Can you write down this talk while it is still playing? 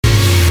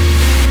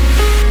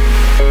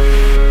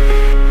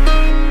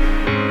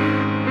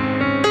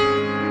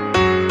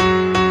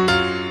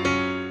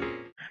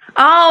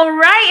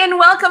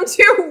welcome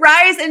to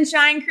Rise and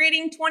Shine,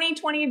 Creating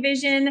 2020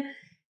 Vision,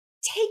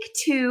 Take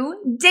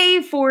 2,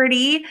 Day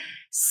 40.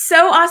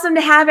 So awesome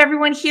to have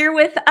everyone here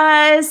with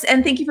us,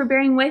 and thank you for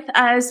bearing with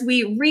us.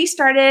 We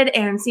restarted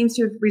and seems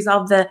to have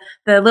resolved the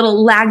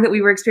little lag that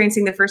we were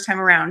experiencing the first time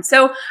around.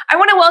 So I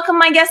want to welcome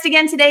my guest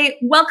again today.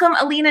 Welcome,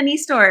 Alina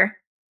Nistor.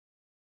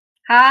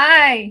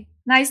 Hi,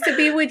 nice to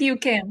be with you,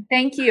 Kim.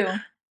 Thank you.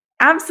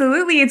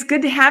 Absolutely. It's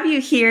good to have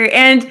you here.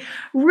 And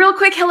real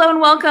quick, hello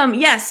and welcome.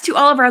 Yes, to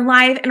all of our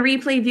live and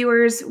replay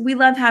viewers. We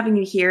love having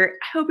you here.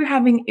 I hope you're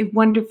having a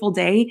wonderful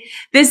day.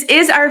 This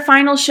is our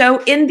final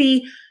show in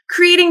the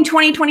Creating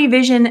 2020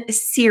 Vision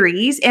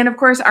series. And of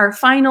course, our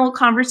final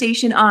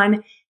conversation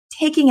on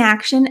taking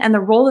action and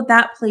the role that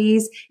that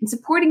plays in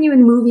supporting you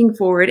in moving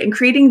forward and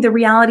creating the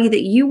reality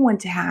that you want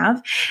to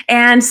have.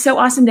 And so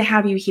awesome to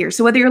have you here.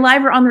 So whether you're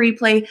live or on the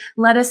replay,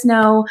 let us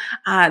know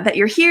that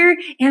you're here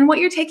and what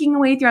you're taking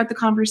away throughout the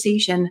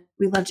conversation.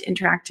 We love to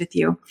interact with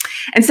you.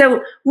 And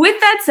so with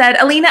that said,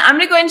 Alina, I'm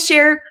going to go ahead and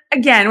share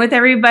again with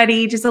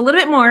everybody just a little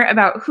bit more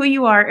about who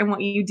you are and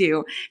what you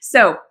do.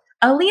 So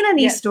Alina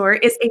Nistor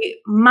is a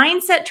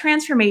mindset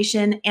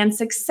transformation and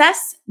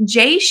success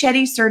Jay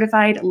Shetty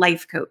certified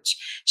life coach.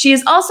 She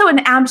is also an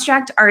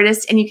abstract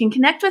artist, and you can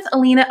connect with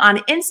Alina on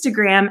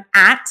Instagram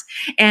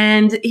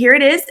and here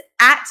it is,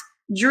 at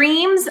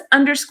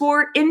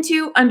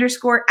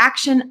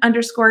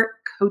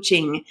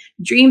dreams_into_action_coaching.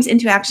 Dreams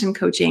into action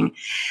coaching.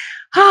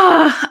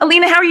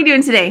 Alina, how are you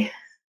doing today?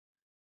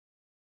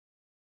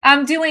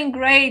 I'm doing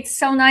great.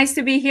 So nice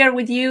to be here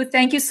with you.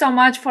 Thank you so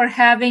much for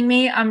having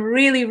me. I'm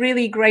really,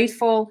 really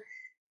grateful,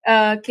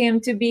 Kim,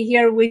 to be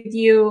here with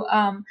you.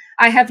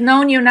 I have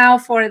known you now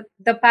for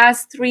the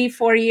past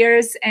 3-4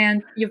 years,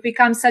 and you've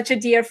become such a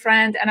dear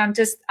friend. And I'm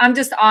just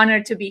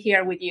honored to be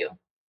here with you.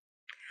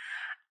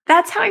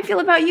 That's how I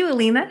feel about you,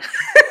 Alina.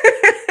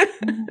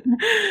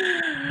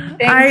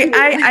 Thank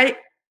you.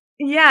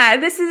 Yeah,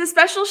 this is a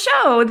special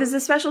show. This is a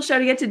special show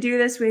to get to do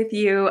this with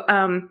you.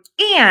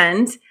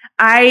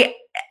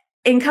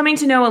 In coming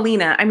to know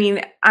Alina, I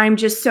mean, I'm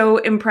just so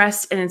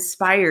impressed and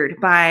inspired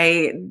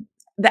by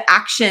the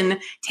action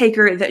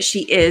taker that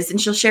she is,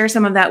 and she'll share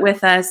some of that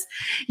with us.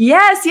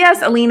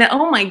 Yes, Alina.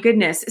 Oh my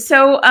goodness.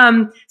 So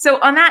on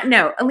that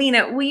note,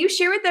 Alina, will you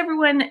share with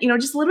everyone,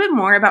 just a little bit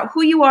more about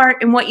who you are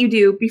and what you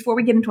do before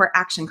we get into our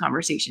action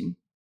conversation?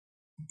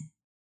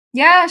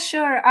 Yeah,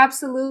 sure.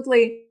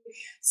 Absolutely.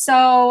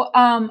 So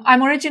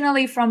I'm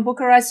originally from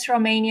Bucharest,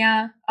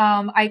 Romania.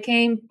 I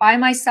came by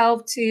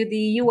myself to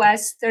the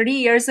US 30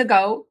 years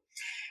ago,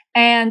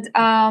 and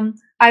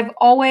I've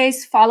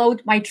always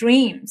followed my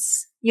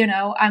dreams.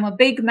 I'm a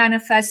big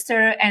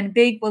manifester and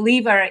big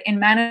believer in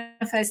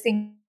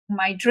manifesting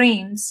my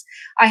dreams.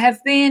 I have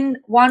been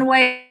one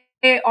way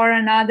or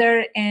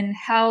another in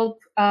help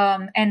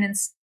and in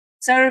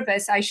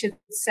service, I should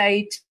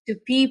say, to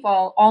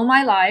people all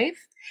my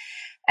life.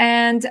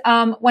 And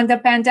when the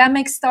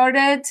pandemic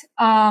started,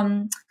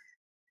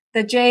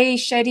 the Jay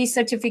Shetty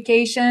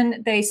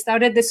certification, they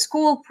started the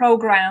school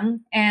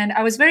program, and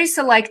I was very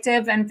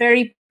selective and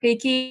very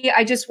picky.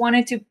 I just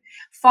wanted to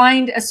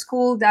find a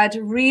school that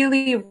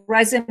really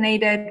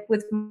resonated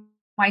with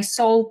my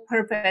soul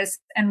purpose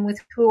and with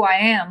who I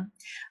am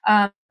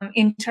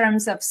in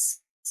terms of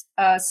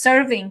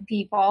serving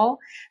people.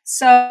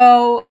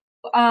 So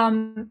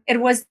it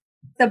was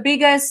the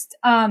biggest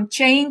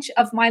change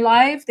of my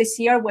life this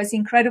year. Was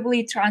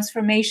incredibly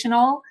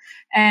transformational,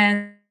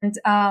 and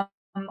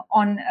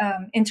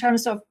in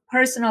terms of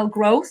personal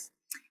growth.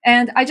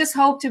 And I just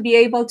hope to be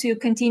able to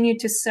continue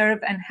to serve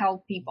and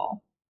help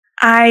people.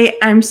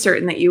 I'm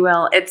certain that you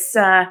will. It's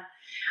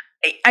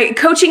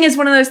coaching is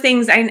one of those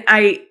things.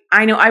 I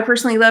know I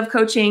personally love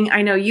coaching.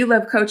 I know you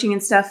love coaching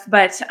and stuff,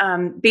 but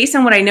based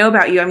on what I know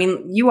about you, I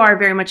mean, you are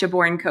very much a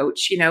born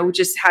coach,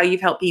 just how you've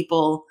helped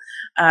people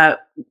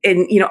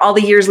in, all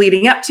the years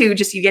leading up to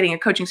just you getting a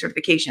coaching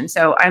certification.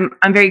 So I'm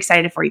very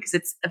excited for you because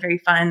it's a very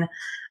fun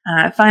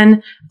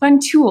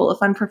tool, a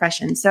fun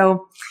profession.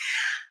 So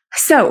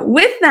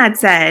with that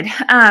said,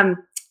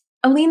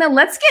 Alina,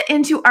 let's get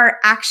into our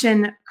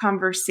action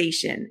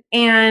conversation.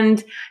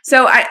 And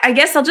so I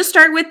guess I'll just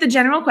start with the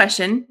general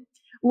question.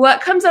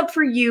 What comes up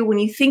for you when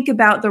you think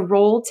about the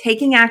role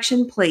taking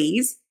action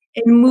plays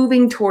in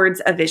moving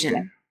towards a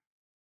vision?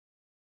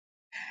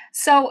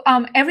 So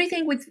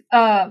everything with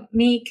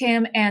me,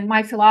 Kim, and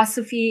my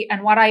philosophy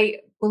and what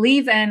I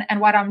believe in and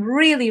what I'm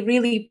really,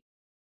 really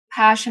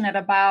passionate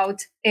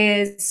about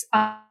is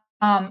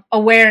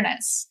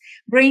awareness,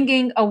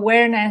 bringing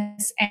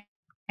awareness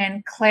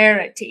and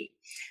clarity.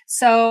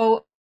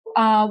 So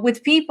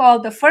with people,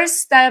 the first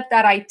step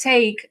that I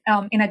take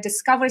in a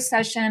discovery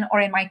session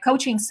or in my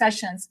coaching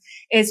sessions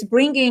is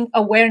bringing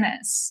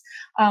awareness.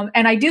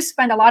 And I do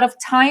spend a lot of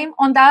time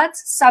on that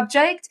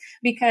subject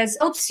because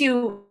it helps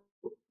you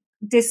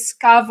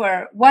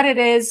discover what it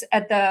is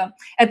at the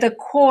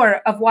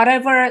core of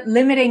whatever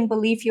limiting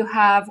belief you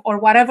have or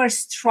whatever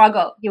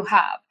struggle you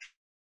have.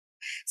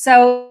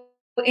 So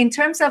in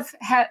terms of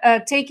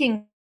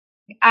taking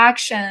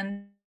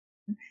action,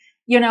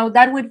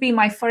 that would be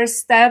my first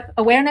step,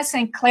 awareness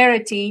and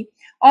clarity.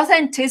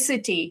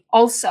 authenticity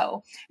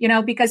also,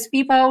 because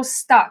people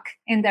stuck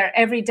in their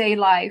everyday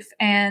life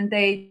and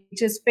they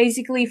just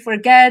basically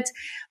forget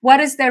what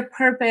is their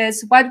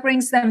purpose, what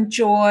brings them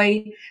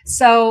joy.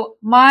 So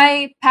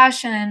my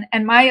passion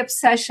and my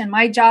obsession,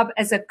 my job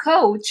as a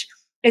coach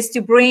is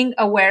to bring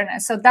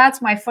awareness. So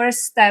that's my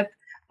first step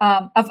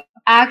of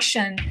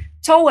action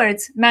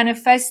towards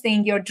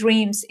manifesting your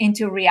dreams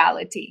into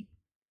reality.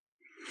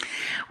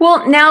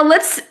 Well, now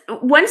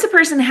once a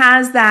person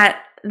has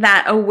that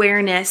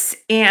awareness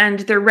and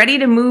they're ready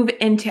to move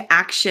into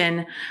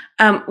action,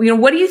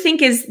 what do you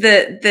think is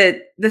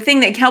the thing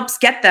that helps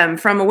get them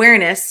from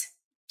awareness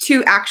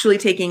to actually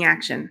taking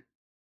action?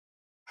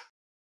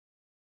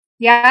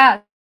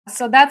 Yeah,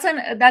 so that's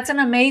an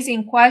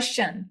amazing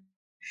question,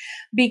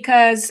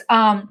 because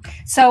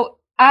so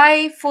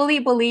I fully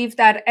believe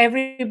that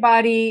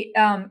everybody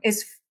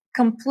is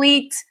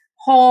complete,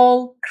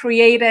 whole,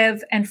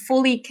 creative, and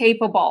fully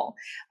capable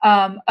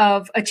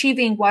of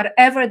achieving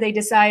whatever they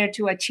desire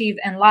to achieve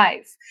in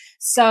life.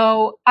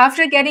 So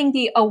after getting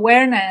the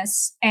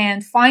awareness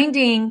and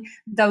finding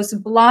those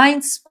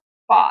blind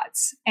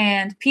spots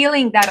and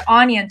peeling that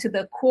onion to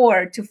the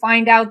core to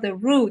find out the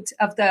root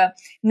of the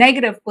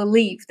negative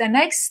belief, the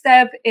next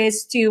step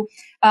is to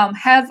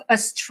have a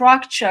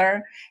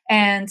structure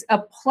and a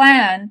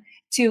plan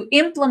to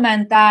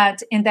implement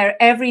that in their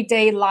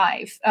everyday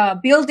life,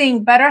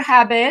 building better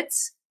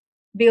habits,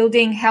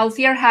 building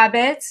healthier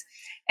habits,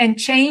 and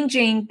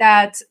changing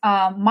that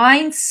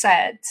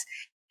mindset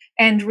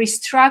and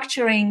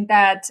restructuring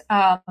that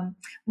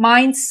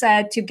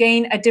mindset to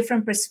gain a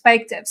different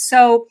perspective.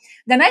 So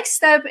the next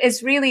step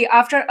is really,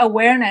 after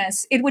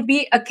awareness, it would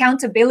be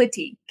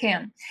accountability,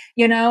 Kim,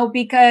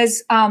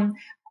 because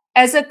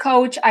as a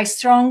coach, I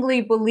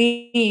strongly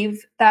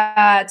believe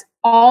that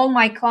all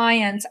my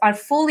clients are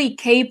fully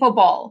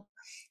capable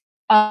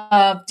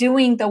of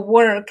doing the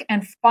work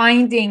and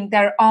finding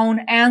their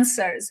own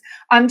answers.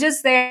 I'm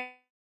just there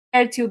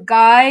to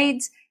guide,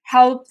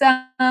 help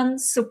them,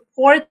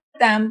 support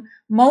them,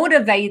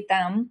 motivate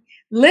them,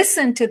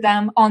 listen to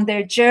them on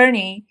their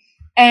journey.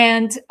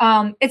 And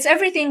it's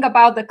everything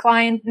about the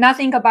client,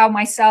 nothing about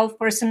myself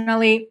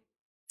personally.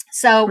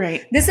 So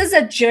This is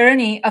a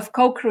journey of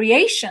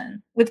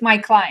co-creation with my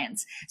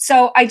clients.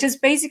 So I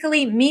just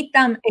basically meet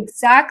them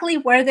exactly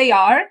where they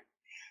are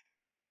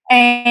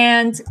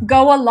and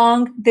go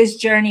along this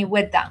journey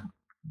with them.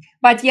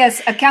 But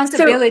yes,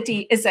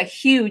 accountability is a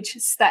huge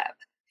step,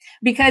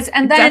 because,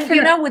 and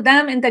then, with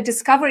them in the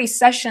discovery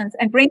sessions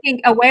and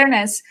bringing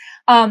awareness,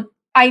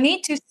 I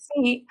need to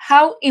see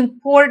how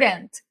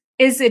important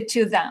is it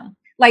to them?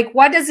 Like,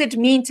 what does it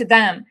mean to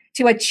them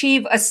to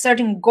achieve a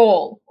certain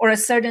goal or a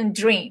certain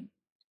dream?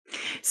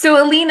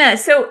 So Alina,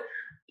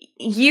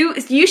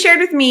 you shared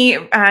with me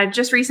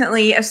just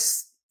recently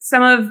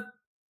some of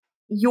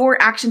your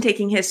action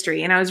taking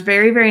history, and I was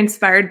very, very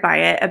inspired by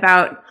it,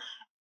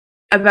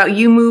 about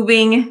you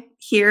moving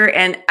here.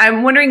 And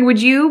I'm wondering,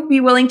 would you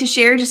be willing to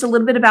share just a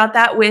little bit about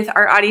that with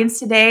our audience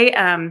today,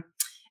 and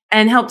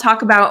help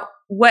talk about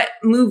what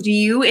moved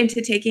you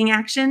into taking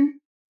action?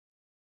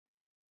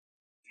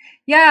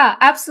 Yeah,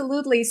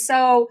 absolutely.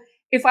 So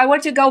if I were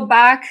to go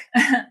back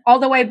all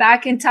the way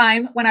back in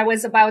time, when I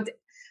was about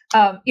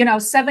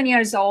 7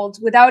 years old,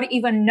 without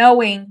even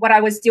knowing what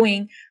I was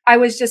doing, I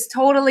was just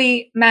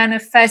totally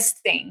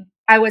manifesting.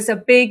 I was a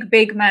big,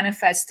 big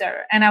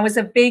manifester, and I was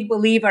a big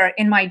believer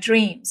in my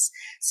dreams.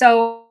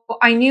 So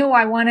I knew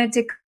I wanted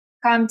to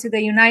come to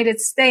the United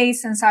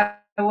States since I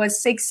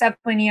was 6,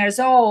 7 years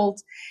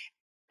old.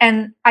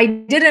 And I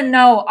didn't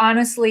know,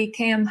 honestly,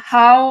 Kim,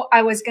 how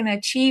I was going to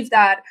achieve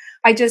that.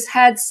 I just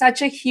had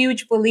such a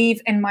huge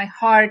belief in my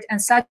heart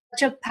and such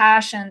a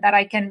passion that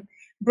I can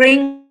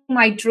bring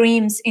my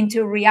dreams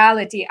into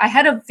reality. I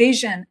had a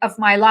vision of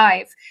my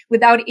life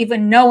without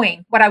even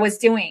knowing what I was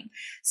doing.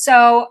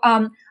 So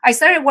I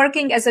started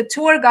working as a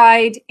tour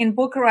guide in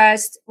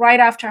Bucharest right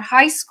after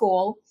high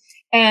school.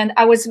 And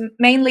I was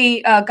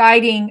mainly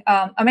guiding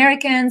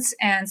Americans,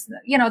 and,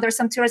 there's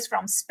some tourists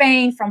from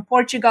Spain, from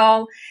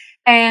Portugal.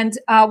 And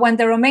when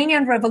the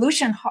Romanian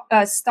Revolution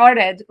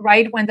started,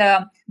 right, when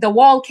the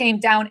wall came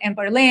down in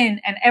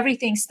Berlin and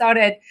everything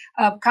started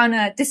kind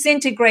of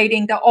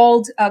disintegrating, the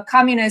old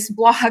communist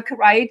bloc,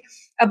 right,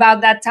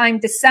 about that time,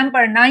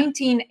 December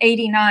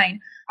 1989,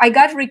 I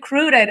got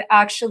recruited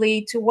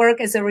actually to work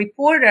as a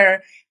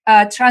reporter,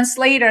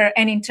 translator,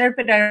 and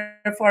interpreter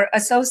for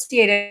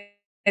Associated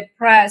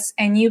Press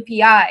and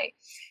UPI.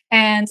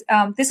 And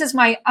this is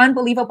my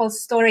unbelievable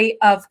story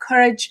of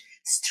courage,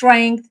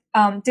 strength,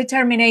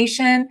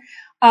 determination.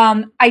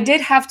 I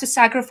did have to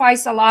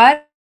sacrifice a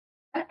lot.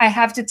 I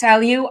have to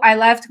tell you, I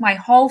left my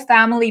whole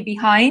family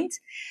behind,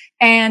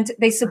 and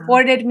they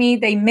supported me.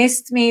 They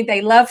missed me.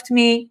 They loved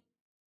me.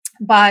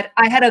 But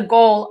I had a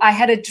goal. I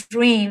had a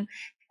dream.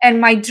 And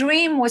my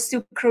dream was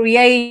to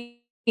create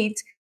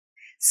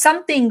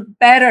something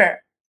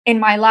better in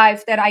my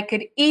life that I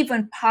could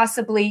even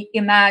possibly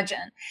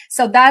imagine.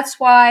 So that's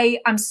why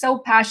I'm so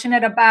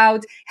passionate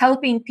about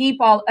helping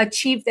people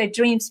achieve their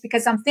dreams,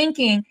 because I'm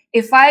thinking,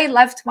 if I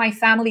left my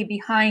family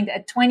behind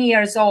at 20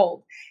 years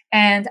old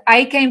And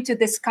I came to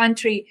this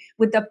country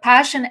with the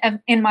passion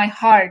in my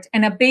heart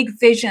and a big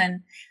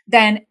vision,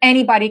 then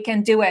anybody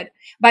can do it.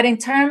 But in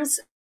terms,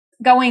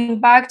 going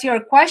back to your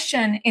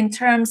question, in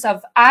terms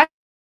of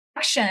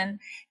action,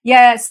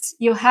 yes,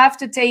 you have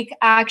to take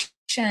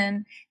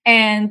action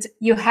and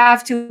you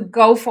have to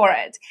go for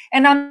it.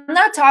 And I'm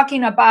not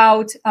talking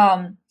about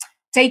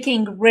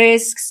taking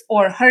risks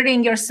or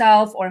hurting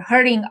yourself or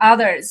hurting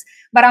others,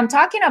 but I'm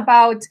talking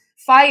about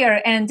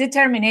fire and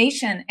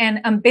determination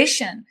and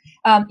ambition.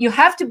 You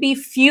have to be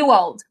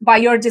fueled by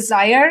your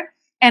desire.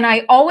 And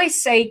I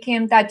always say,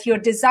 Kim, that your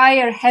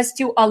desire has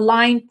to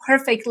align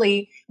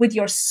perfectly with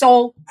your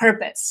soul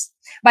purpose.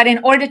 But in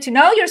order to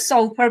know your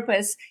soul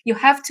purpose, you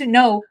have to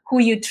know who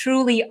you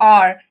truly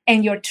are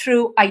and your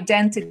true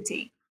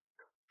identity.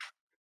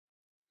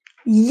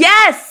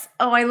 Yes.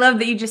 Oh, I love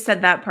that you just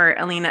said that part,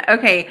 Alina.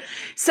 Okay.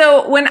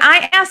 So when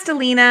I asked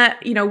Alina,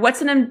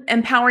 what's an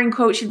empowering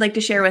quote she'd like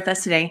to share with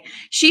us today,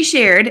 she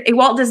shared a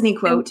Walt Disney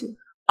quote: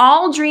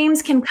 "All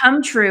dreams can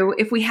come true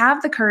if we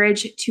have the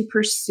courage to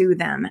pursue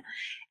them."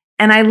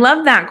 And I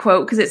love that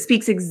quote because it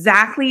speaks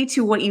exactly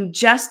to what you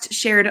just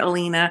shared,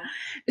 Alina.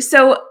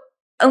 So,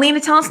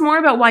 Alina, tell us more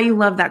about why you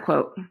love that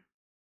quote.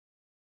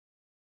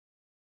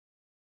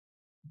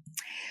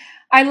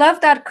 I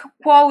love that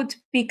quote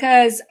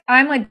because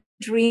I'm a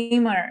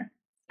dreamer.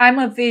 I'm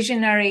a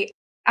visionary.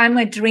 I'm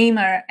a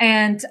dreamer.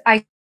 And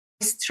I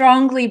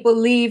strongly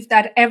believe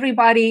that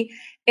everybody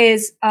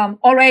is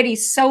already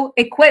so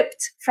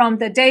equipped from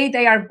the day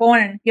they are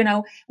born,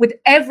 with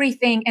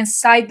everything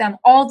inside them,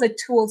 all the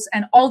tools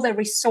and all the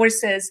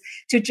resources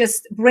to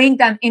just bring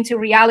them into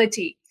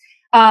reality.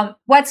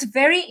 What's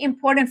very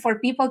important for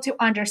people to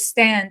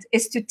understand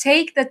is to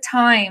take the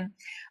time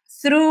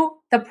through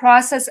the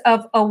process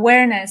of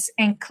awareness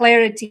and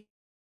clarity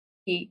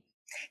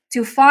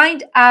to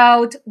find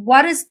out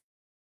what is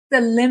the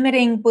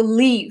limiting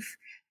belief,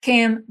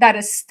 Kim, that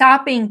is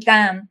stopping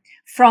them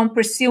from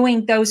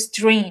pursuing those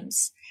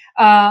dreams.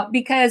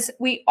 Because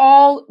we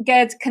all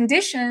get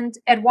conditioned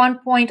at one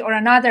point or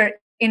another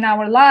in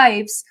our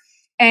lives.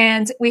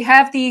 And we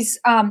have these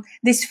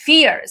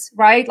fears,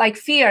 right? Like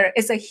fear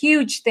is a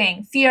huge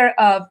thing. Fear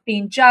of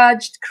being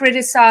judged,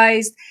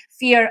 criticized,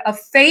 fear of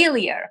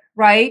failure,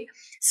 right?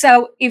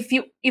 So if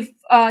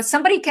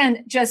somebody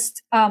can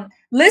just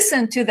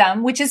listen to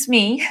them, which is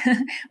me,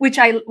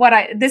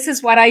 this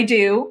is what I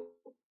do,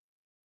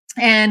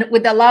 and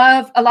with a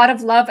lot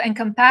of love and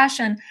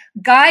compassion,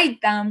 guide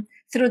them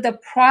through the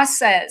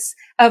process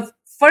of,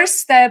 first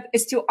step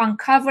is to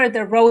uncover the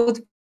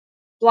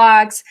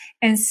roadblocks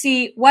and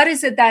see what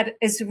is it that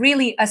is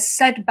really a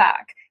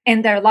setback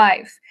in their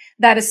life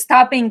that is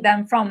stopping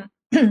them from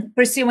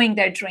pursuing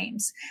their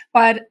dreams.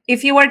 But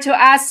if you were to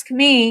ask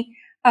me,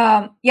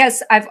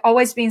 yes, I've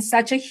always been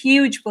such a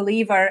huge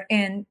believer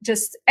in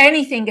just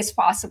anything is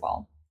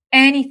possible.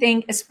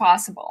 Anything is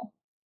possible.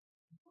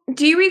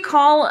 Do you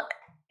recall,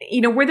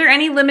 were there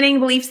any limiting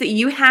beliefs that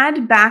you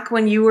had back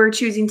when you were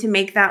choosing to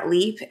make that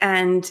leap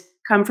and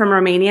come from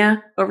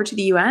Romania over to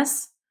the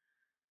US?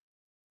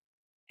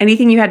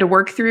 Anything you had to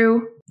work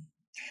through?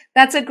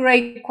 That's a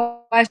great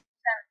question.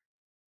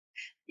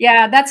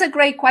 Yeah, that's a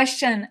great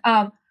question.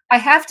 I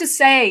have to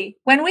say,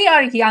 when we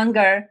are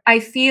younger, I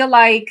feel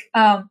like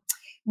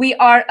we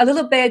are a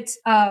little bit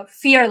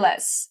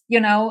fearless,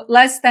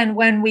 less than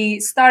when we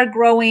start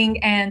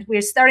growing and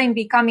we're starting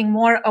becoming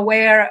more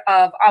aware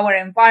of our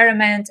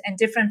environment and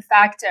different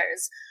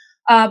factors.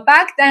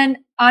 Back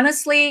then,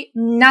 honestly,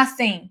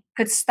 nothing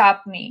could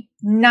stop me.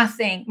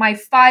 Nothing. My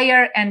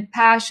fire and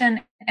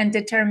passion and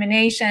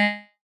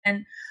determination.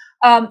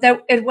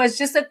 It was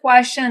just a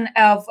question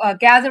of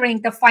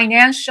gathering the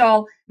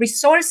financial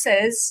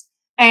resources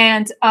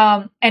and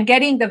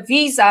getting the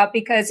visa,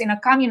 because in a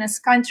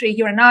communist country,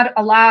 you're not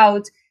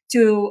allowed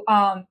to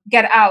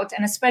get out,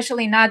 and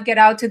especially not get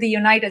out to the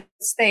United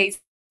States.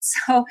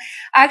 So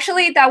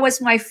actually, that was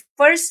my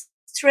first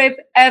trip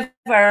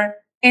ever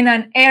on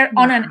an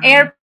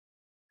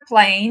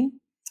airplane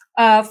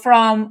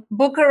from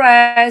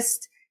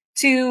Bucharest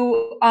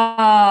to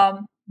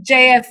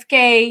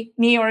JFK,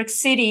 New York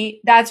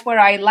City. That's where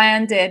I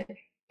landed,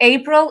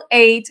 April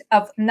 8th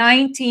of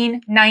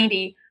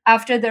 1990.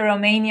 After the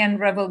Romanian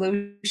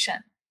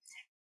Revolution.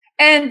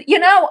 And,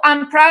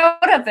 I'm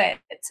proud of it.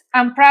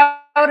 I'm proud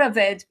of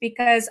it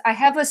because I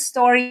have a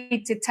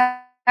story to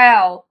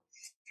tell.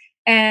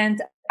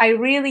 And I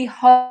really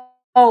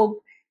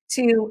hope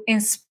to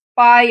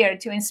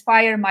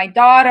inspire my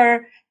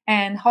daughter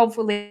and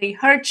hopefully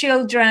her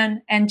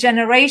children and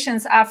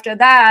generations after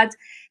that.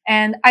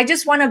 And I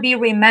just want to be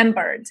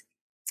remembered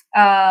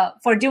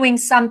for doing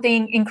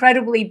something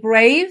incredibly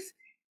brave,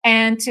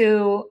 and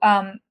to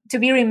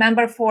be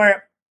remembered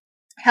for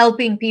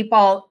helping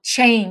people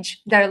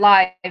change their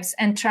lives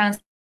and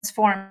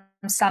transform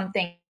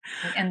something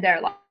in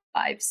their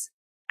lives.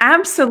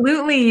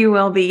 Absolutely, you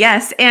will be.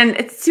 Yes.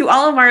 And to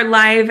all of our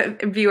live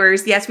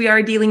viewers, yes, we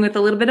are dealing with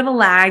a little bit of a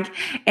lag.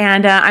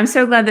 And I'm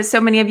so glad that so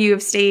many of you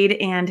have stayed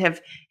and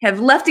have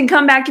left and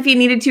come back if you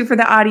needed to for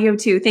the audio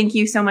too. Thank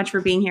you so much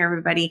for being here,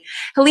 everybody.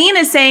 Helene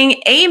is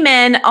saying,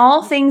 Amen.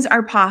 All things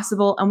are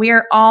possible, and we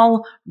are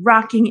all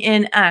rocking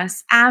in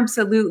us.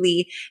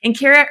 Absolutely. And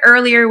Kara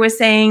earlier was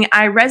saying,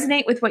 I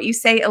resonate with what you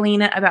say,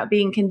 Alina, about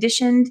being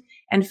conditioned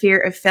and fear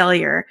of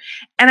failure.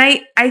 And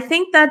I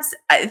think that's,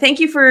 thank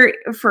you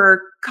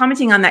for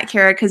commenting on that,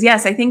 Kara, because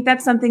yes, I think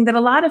that's something that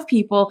a lot of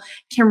people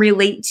can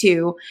relate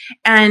to.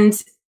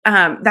 And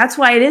that's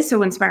why it is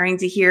so inspiring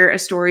to hear a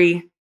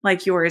story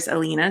like yours,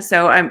 Alina.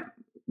 So I'm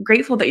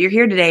grateful that you're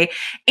here today.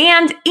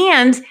 And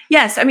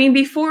yes, I mean,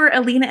 before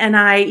Alina and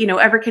I,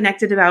 ever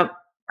connected about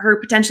her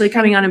potentially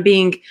coming on and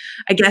being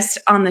a guest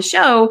on the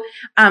show,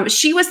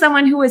 she was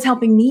someone who was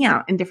helping me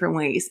out in different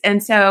ways.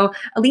 And so,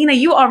 Alina,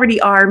 you already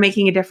are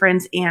making a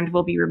difference and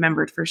will be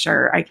remembered for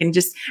sure. I can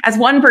just, as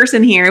one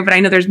person here, but I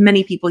know there's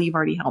many people you've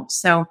already helped.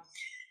 So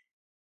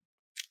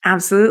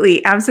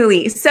absolutely.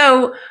 Absolutely.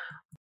 So,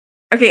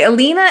 okay,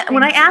 Alina,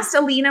 when I asked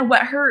Alina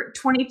what her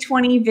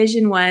 2020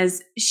 vision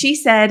was, she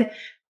said,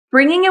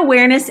 bringing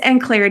awareness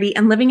and clarity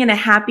and living in a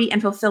happy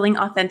and fulfilling,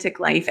 authentic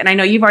life. And I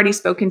know you've already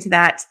spoken to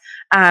that.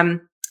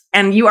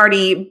 And you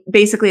already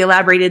basically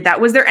elaborated that.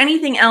 Was there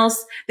anything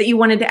else that you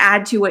wanted to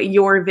add to what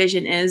your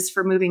vision is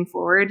for moving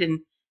forward and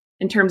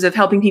in terms of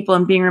helping people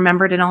and being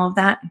remembered and all of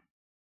that?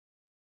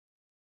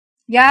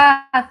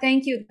 Yeah,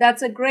 thank you.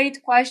 That's a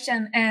great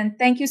question. And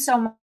thank you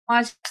so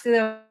much to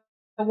the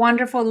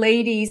wonderful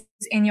ladies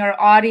in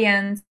your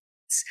audience.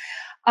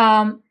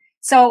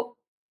 So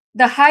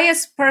the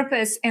highest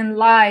purpose in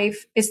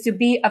life is to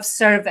be of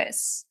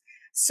service.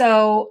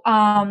 So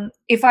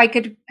if I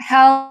could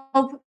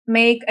help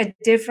make a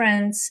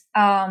difference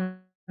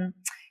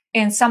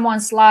in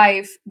someone's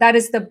life, that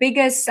is the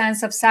biggest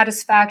sense of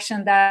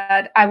satisfaction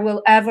that I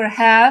will ever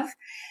have.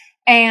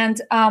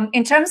 And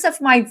in terms of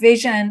my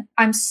vision,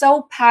 I'm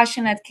so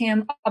passionate,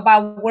 Kim,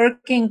 about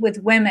working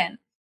with women.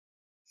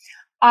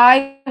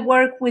 I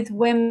work with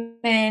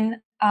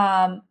women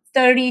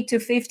 30 to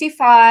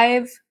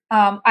 55.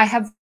 I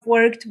have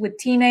worked with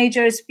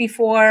teenagers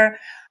before.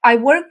 I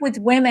work with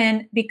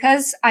women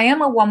because I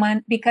am a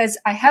woman, because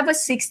I have a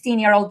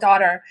 16-year-old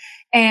daughter,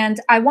 and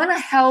I want to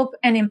help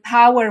and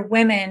empower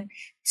women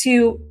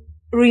to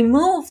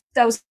remove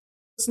those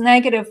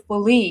negative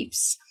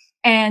beliefs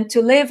and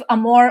to live a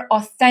more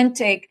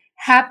authentic,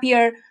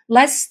 happier,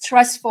 less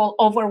stressful,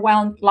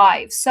 overwhelmed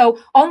life. So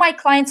all my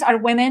clients are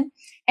women.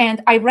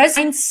 And I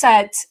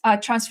mindset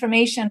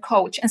transformation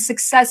coach and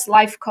success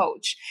life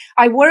coach.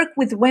 I work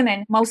with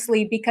women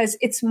mostly because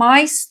it's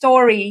my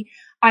story.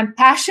 I'm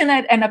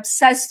passionate and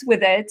obsessed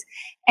with it.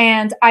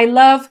 And I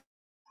love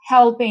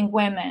helping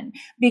women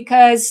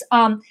because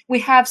we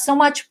have so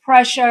much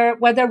pressure,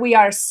 whether we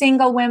are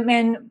single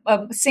women,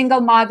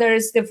 single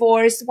mothers,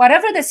 divorced,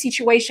 whatever the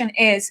situation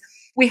is.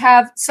 We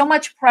have so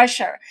much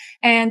pressure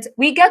and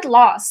we get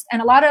lost.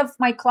 And a lot of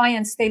my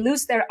clients, they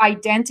lose their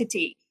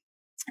identity.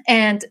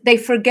 And they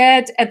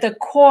forget at the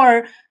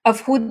core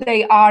of who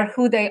they are.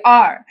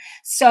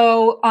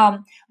 So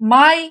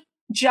my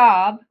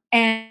job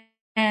and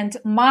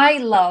my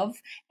love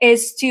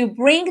is to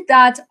bring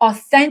that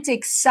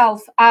authentic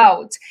self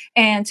out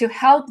and to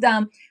help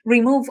them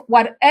remove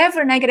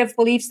whatever negative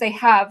beliefs they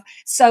have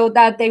so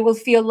that they will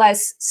feel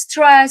less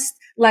stressed,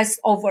 less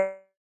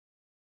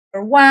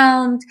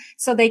overwhelmed,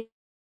 so they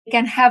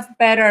can have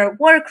better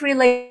work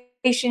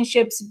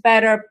relationships,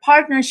 better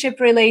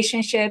partnership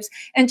relationships,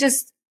 and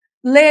just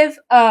live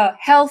a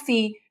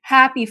healthy,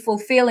 happy,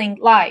 fulfilling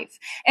life.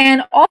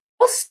 And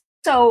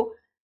also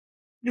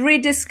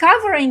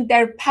rediscovering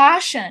their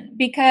passion,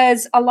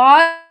 because a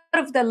lot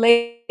of the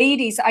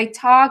ladies I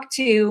talk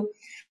to,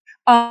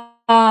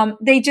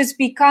 they just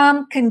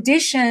become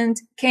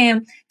conditioned,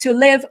 Kim, to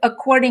live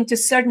according to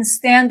certain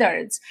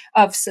standards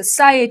of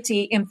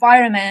society,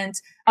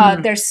 environment,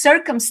 their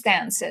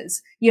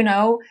circumstances,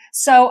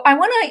 So I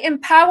want to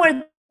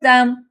empower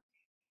them,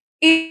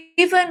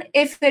 even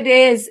if it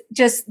is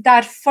just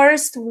that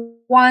first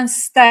one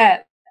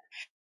step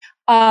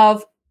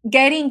of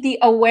getting the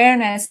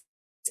awareness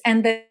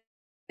and the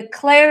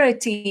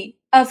clarity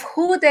of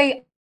who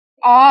they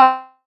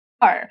are.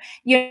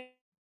 A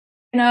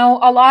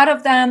lot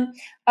of them,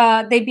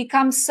 they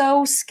become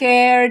so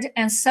scared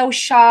and so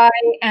shy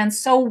and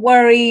so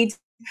worried,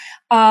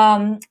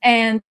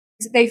 and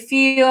they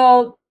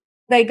feel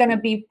they're going to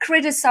be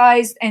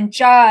criticized and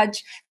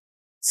judged.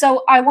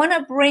 So I want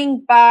to bring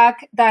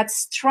back that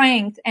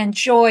strength and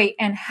joy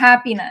and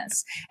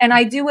happiness. And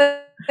I do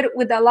it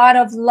with a lot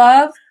of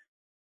love.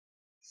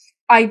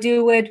 I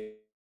do it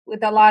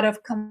with a lot of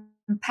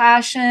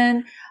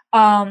compassion.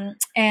 And,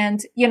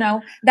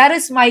 that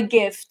is my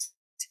gift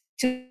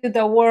to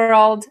the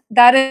world.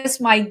 That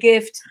is my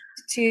gift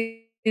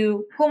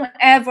to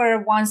whomever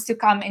wants to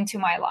come into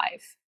my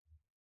life.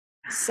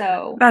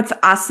 So that's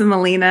awesome,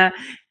 Alina.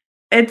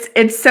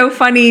 It's so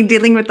funny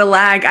dealing with the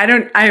lag.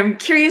 I'm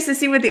curious to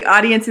see what the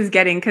audience is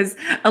getting because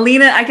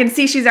Alina, I can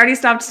see she's already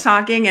stopped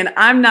talking and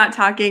I'm not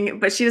talking,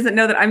 but she doesn't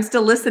know that I'm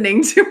still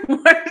listening to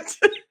what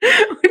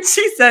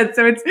she said.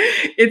 So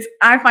it's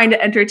I find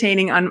it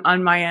entertaining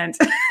on my end.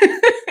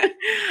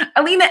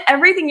 Alina,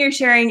 everything you're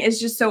sharing is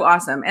just so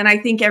awesome. And I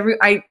think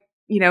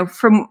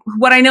from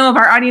what I know of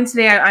our audience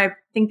today, I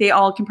think they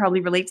all can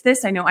probably relate to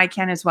this. I know I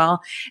can as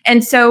well.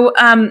 And so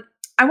I want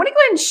to go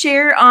ahead and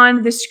share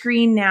on the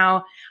screen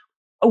now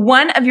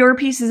one of your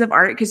pieces of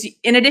art, because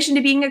in addition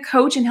to being a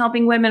coach and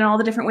helping women in all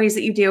the different ways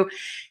that you do,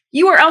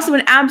 you are also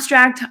an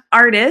abstract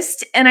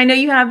artist. And I know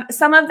you have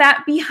some of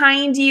that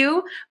behind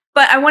you,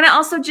 but I want to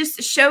also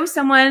just show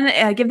someone,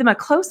 give them a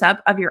close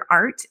up of your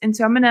art. And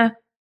so I'm going to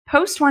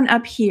post one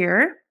up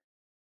here.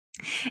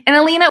 And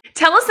Alina,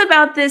 tell us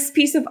about this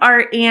piece of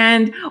art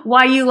and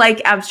why you like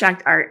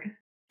abstract art.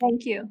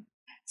 Thank you.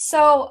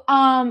 So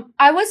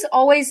I was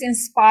always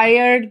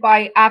inspired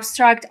by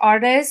abstract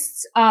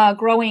artists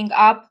growing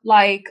up,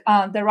 like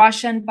the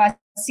Russian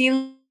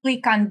Vasily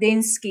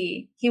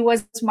Kandinsky. He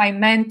was my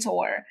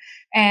mentor.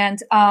 And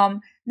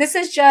this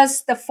is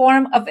just the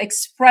form of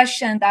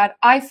expression that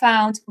I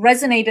found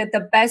resonated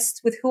the best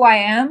with who I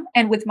am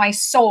and with my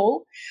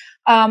soul.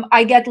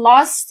 I get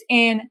lost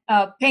in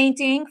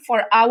painting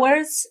for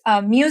hours.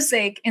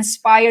 Music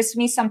inspires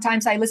me.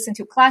 Sometimes I listen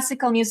to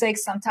classical music.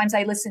 Sometimes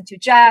I listen to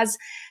jazz.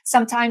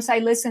 Sometimes I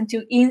listen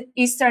to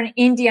Eastern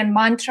Indian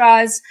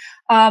mantras.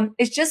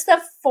 It's just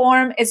a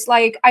form. It's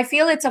like, I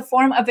feel it's a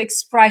form of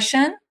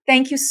expression.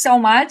 Thank you so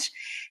much.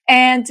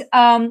 And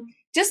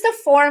just a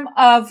form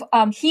of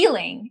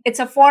healing. It's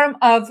a form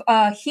of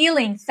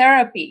healing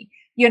therapy.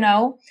 You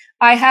know,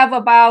 I have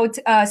about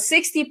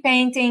 60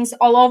 paintings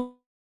all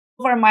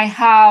over my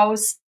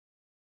house.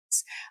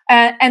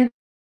 And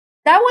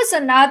that was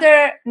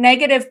another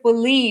negative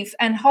belief.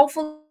 And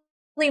hopefully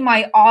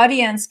my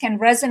audience can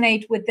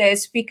resonate with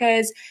this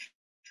because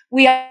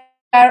we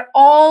are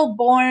all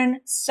born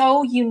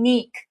so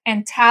unique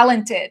and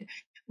talented,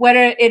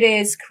 whether it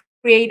is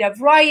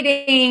creative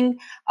writing,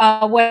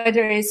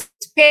 whether it's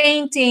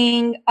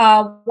painting,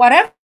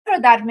 whatever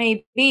that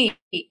may be.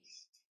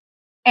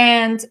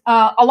 And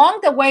along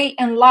the way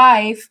in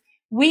life,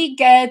 we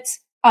get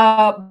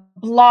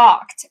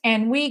blocked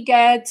and we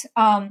get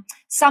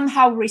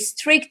somehow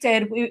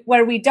restricted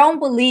where we don't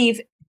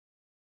believe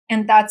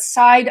in that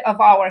side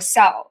of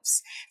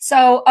ourselves.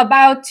 So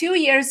about 2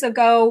 years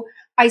ago,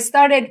 I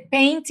started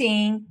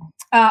painting.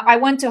 I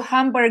went to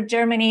Hamburg,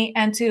 Germany,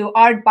 and to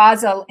Art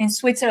Basel in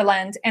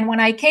Switzerland. And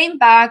when I came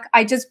back,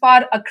 I just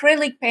bought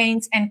acrylic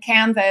paints and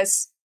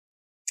canvas.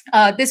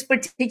 This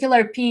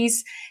particular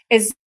piece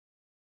is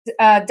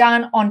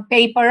done on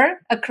paper,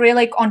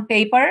 acrylic on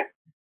paper.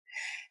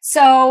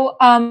 So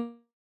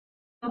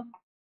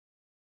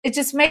it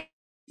just makes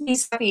me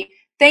happy.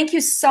 Thank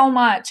you so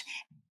much.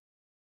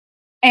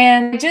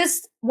 And I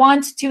just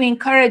want to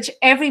encourage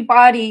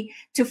everybody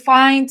to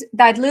find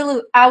that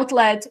little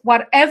outlet,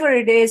 whatever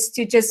it is,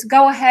 to just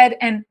go ahead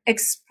and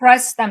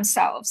express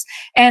themselves.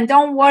 And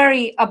don't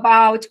worry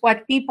about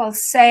what people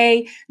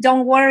say.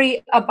 Don't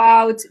worry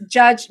about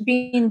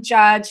being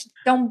judged.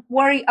 Don't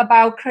worry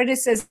about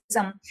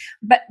criticism,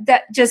 but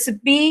that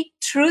just be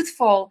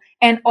truthful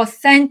and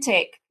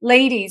authentic,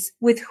 ladies,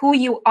 with who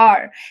you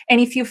are.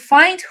 And if you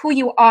find who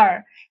you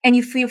are, and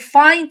if you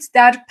find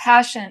that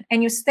passion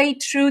and you stay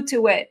true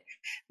to it,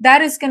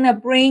 that is going to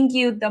bring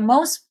you the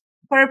most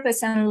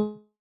purpose in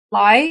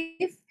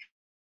life.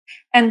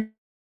 And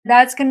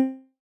that's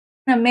going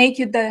to make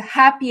you the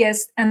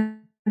happiest and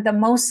the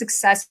most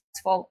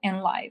successful in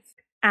life.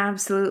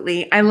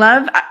 Absolutely.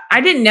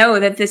 I didn't know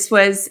that this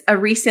was a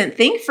recent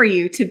thing for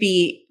you to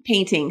be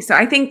painting. So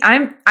I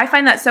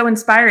find that so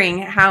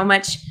inspiring how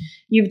much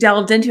you've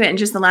delved into it in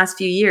just the last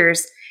few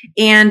years.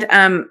 And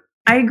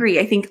I agree.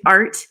 I think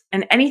art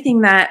and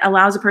anything that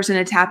allows a person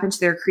to tap into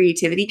their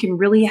creativity can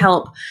really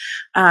help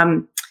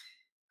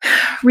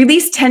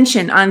release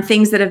tension on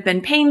things that have been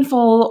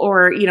painful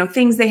or,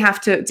 things they have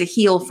to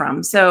heal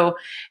from. So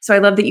I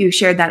love that you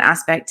shared that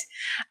aspect.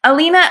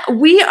 Alina,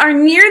 we are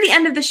near the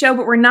end of the show,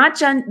 but we're not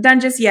done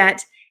just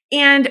yet.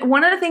 And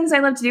one of the things I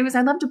love to do is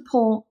I love to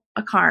pull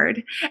a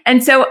card.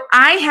 And so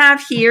I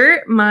have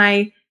here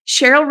my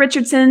Cheryl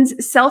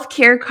Richardson's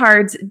Self-Care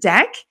Cards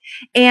deck.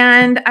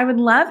 And I would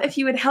love if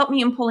you would help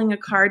me in pulling a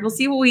card. We'll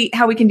see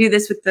how we can do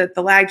this with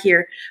the lag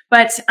here.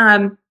 But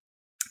I'm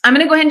going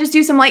to go ahead and just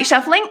do some light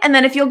shuffling. And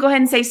then if you'll go ahead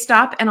and say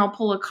stop and I'll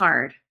pull a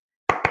card.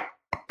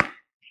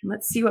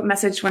 Let's see what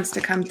message wants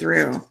to come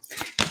through.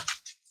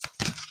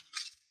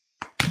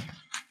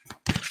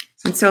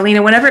 And so,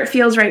 Alina, whenever it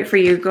feels right for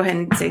you, go ahead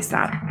and say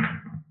stop.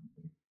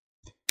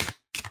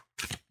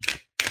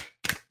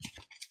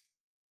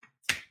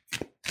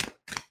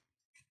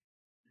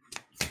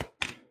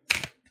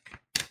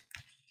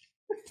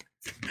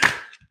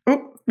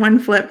 Oh, one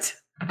flipped.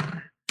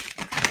 I'm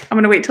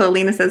going to wait till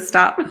Alina says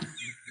stop.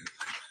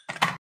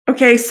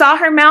 Okay, saw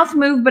her mouth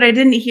move, but I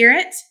didn't hear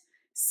it.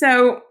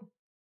 So,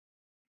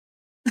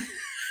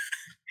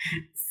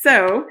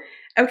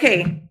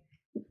 okay,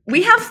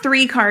 we have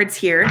 3 cards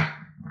here.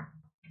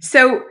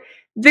 So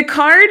the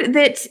card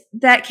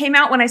that came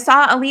out when I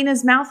saw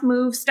Alina's mouth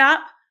move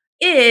stop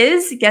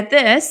is, get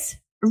this,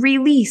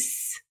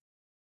 release.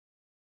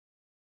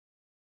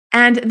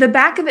 And the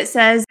back of it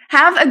says,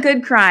 have a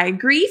good cry.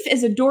 Grief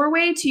is a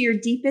doorway to your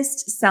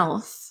deepest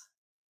self.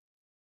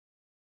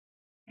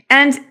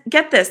 And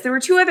get this, there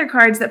were two other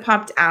cards that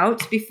popped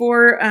out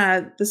before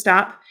the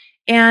stop.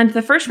 And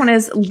the first one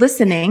is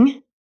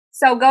listening.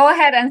 So go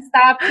ahead and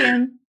stop,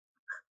 Kim.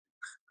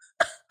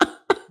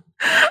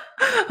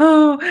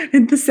 Oh,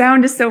 the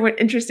sound is so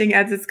interesting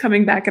as it's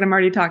coming back and I'm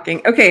already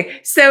talking. Okay,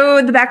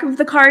 so the back of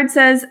the card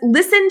says,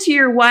 listen to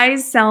your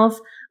wise self.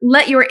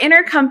 Let your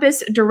inner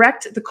compass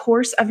direct the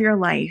course of your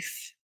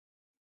life.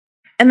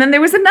 And then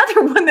there was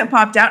another one that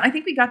popped out. I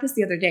think we got this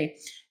the other day.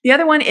 The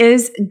other one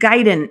is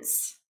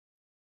guidance.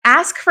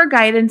 Ask for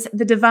guidance.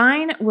 The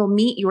divine will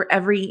meet your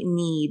every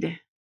need.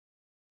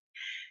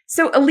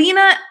 So,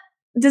 Alina,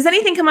 does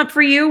anything come up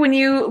for you when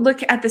you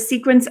look at the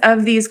sequence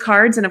of these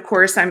cards? And of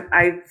course,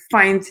 I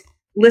find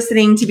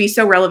listening to be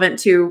so relevant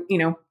to,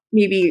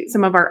 maybe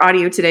some of our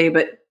audio today,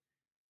 but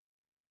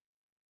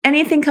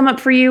anything come up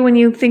for you when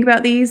you think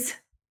about these?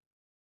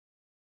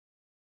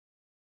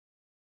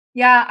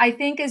 Yeah, I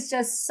think it's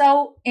just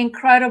so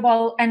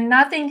incredible and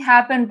nothing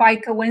happened by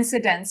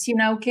coincidence,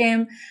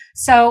 Kim.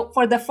 So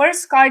for the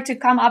first card to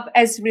come up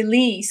as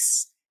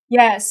release,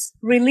 yes,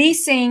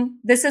 releasing,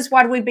 this is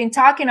what we've been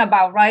talking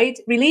about, right?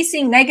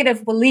 Releasing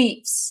negative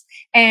beliefs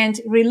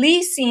and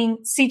releasing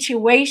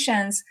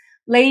situations,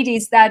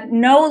 ladies, that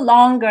no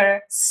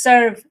longer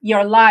serve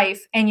your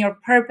life and your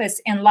purpose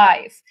in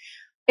life.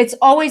 It's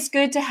always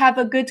good to have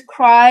a good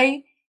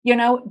cry,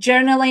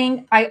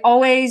 journaling. I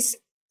always,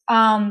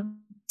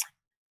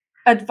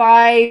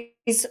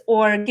 advise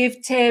or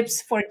give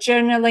tips for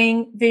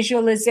journaling,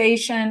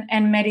 visualization,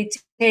 and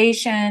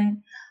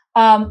meditation.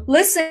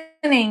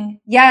 Listening,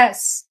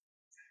 yes.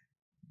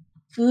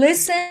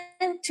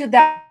 Listen to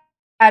that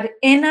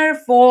inner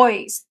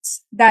voice,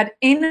 that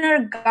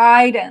inner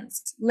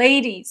guidance.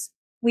 Ladies,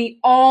 we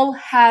all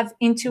have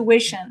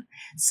intuition.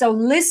 So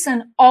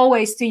listen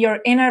always to your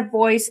inner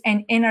voice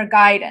and inner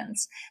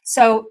guidance.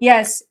 So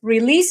yes,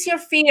 release your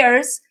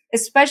fears,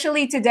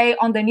 especially today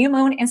on the new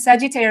moon in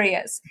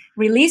Sagittarius.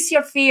 Release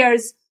your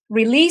fears,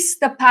 release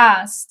the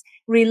past,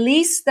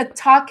 release the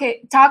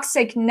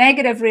toxic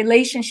negative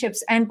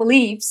relationships and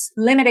beliefs,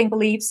 limiting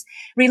beliefs,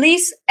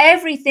 release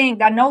everything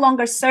that no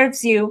longer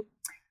serves you.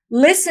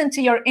 Listen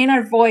to your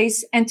inner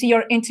voice and to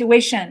your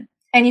intuition.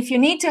 And if you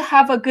need to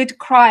have a good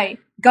cry,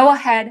 go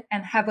ahead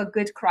and have a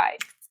good cry.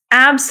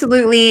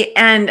 Absolutely.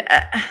 And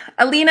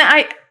Alina,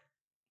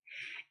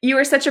 you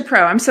are such a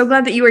pro. I'm so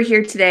glad that you are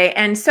here today,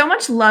 and so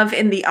much love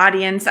in the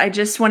audience. I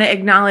just want to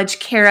acknowledge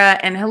Kara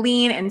and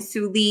Helene and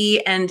Sue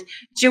Lee and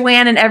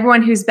Joanne and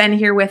everyone who's been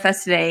here with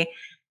us today.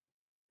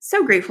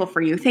 So grateful for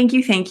you. Thank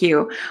you. Thank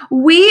you.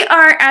 We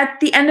are at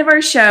the end of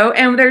our show,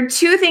 and there are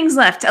two things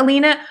left.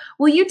 Alina,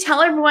 will you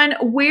tell everyone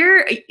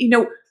where,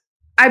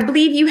 I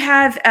believe you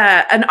have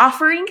an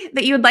offering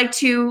that you would like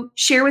to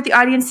share with the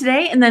audience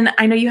today. And then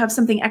I know you have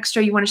something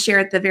extra you want to share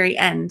at the very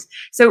end.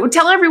 So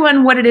tell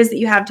everyone what it is that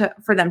you have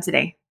for them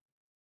today.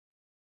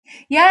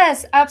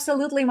 Yes,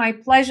 absolutely. My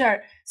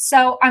pleasure.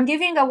 So I'm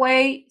giving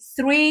away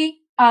 3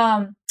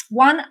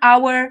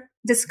 1-hour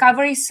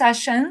discovery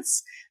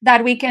sessions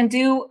that we can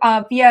do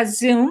via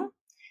Zoom.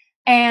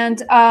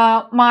 And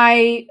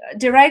my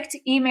direct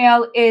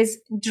email is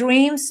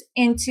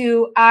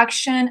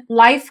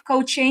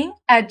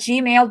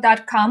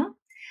dreamsintoactionlifecoaching@gmail.com.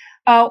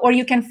 Or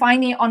you can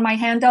find me on my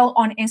handle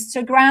on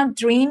Instagram,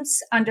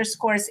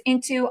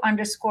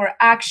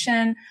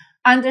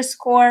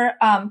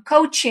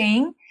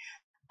 dreams_into_action_coaching.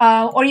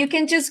 Or you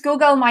can just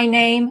Google my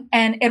name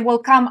and it will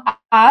come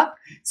up.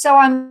 So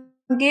I'm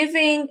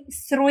giving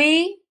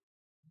 3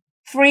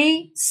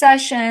 free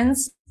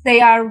sessions.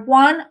 They are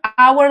 1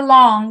 hour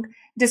long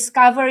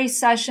discovery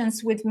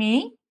sessions with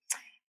me.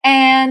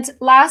 And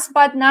last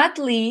but not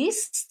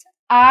least,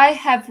 I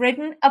have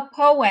written a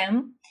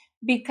poem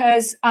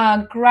because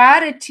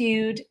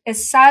gratitude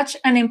is such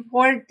an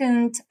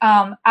important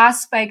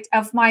aspect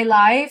of my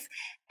life.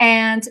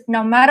 And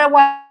no matter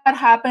what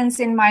happens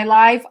in my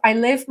life, I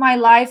live my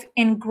life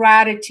in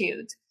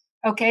gratitude.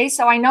 Okay,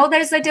 so I know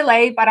there's a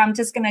delay, but I'm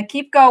just going to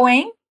keep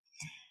going.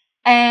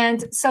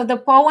 And so the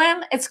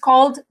poem, it's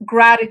called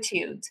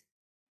Gratitude.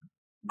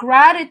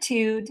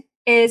 Gratitude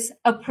is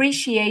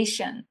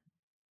appreciation.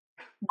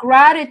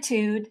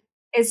 Gratitude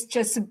is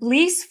just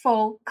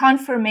blissful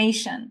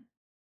confirmation.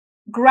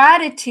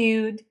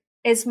 Gratitude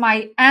is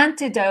my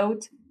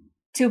antidote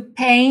to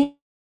pain,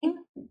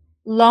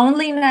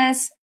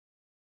 loneliness,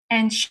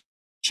 and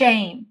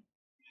shame.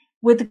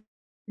 With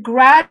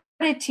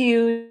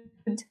gratitude,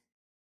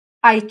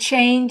 I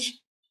change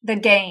the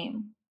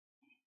game.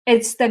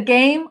 It's the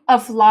game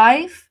of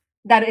life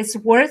that is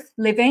worth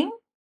living.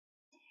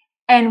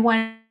 And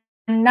when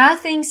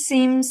nothing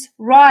seems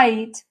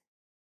right,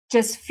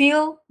 just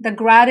feel the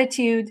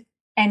gratitude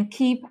and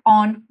keep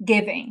on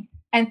giving.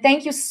 And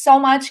thank you so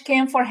much,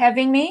 Kim, for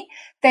having me.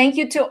 Thank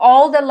you to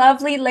all the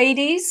lovely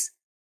ladies.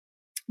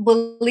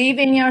 Believe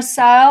in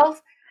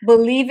yourself.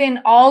 believe in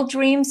all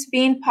dreams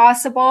being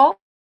possible,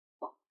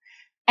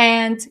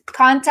 and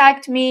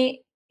contact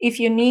me if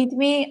you need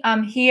me.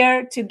 I'm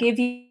here to give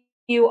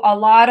you a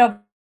lot of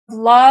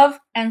love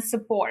and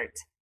support.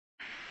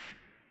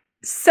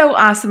 So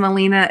awesome,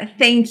 Alina.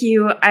 Thank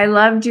you. I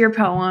loved your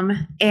poem,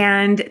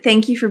 and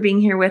thank you for being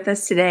here with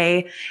us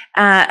today.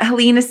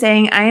 Helene is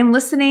saying, I am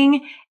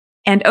listening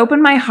and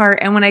open my heart.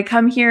 And when I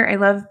come here, I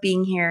love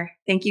being here.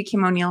 Thank you,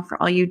 Kim O'Neill, for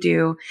all you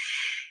do.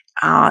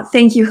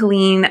 Thank you,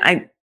 Helene.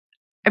 I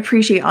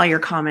appreciate all your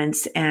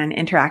comments and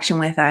interaction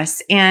with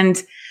us.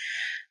 And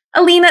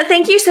Alina,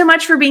 thank you so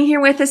much for being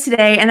here with us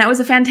today. And that was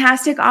a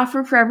fantastic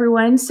offer for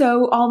everyone.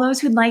 So all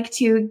those who'd like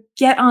to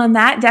get on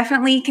that,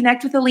 definitely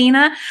connect with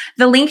Alina.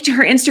 The link to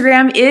her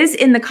Instagram is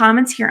in the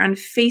comments here on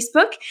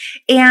Facebook.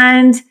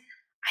 And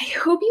I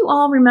hope you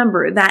all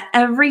remember that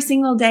every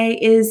single day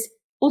is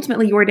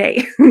ultimately your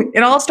day.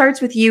 It all starts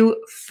with you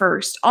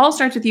first. All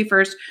starts with you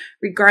first,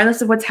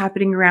 regardless of what's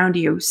happening around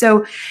you.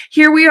 So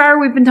here we are.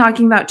 We've been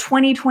talking about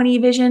 2020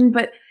 vision,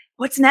 but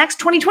what's next?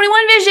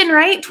 2021 vision,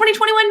 right?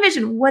 2021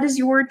 vision. What is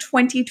your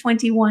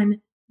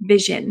 2021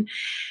 vision?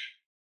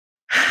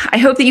 I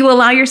hope that you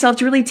allow yourself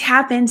to really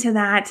tap into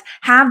that,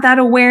 have that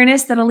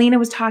awareness that Alina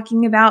was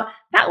talking about.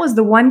 That was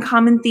the one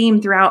common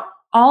theme throughout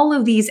all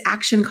of these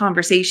action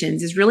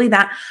conversations, is really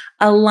that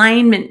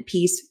alignment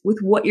piece with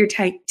what you're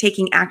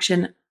taking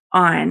action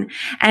on.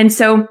 And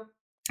so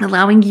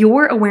allowing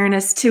your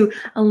awareness to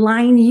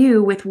align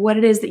you with what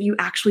it is that you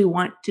actually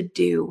want to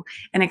do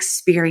and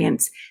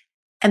experience,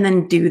 and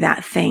then do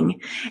that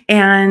thing.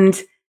 And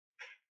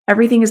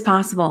everything is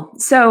possible.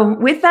 So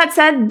with that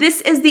said, this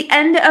is the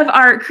end of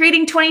our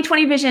Creating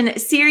 2020 Vision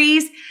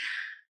series.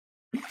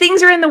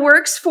 Things are in the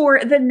works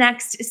for the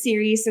next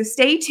series, so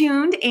stay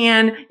tuned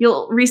and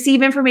you'll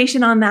receive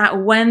information on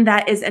that when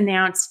that is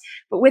announced.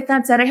 But with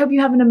that said, I hope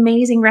you have an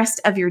amazing rest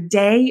of your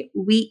day,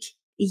 week,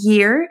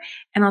 year,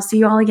 and I'll see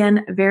you all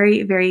again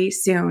very, very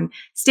soon.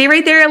 Stay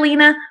right there,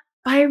 Alina.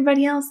 Bye,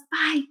 everybody else.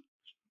 Bye.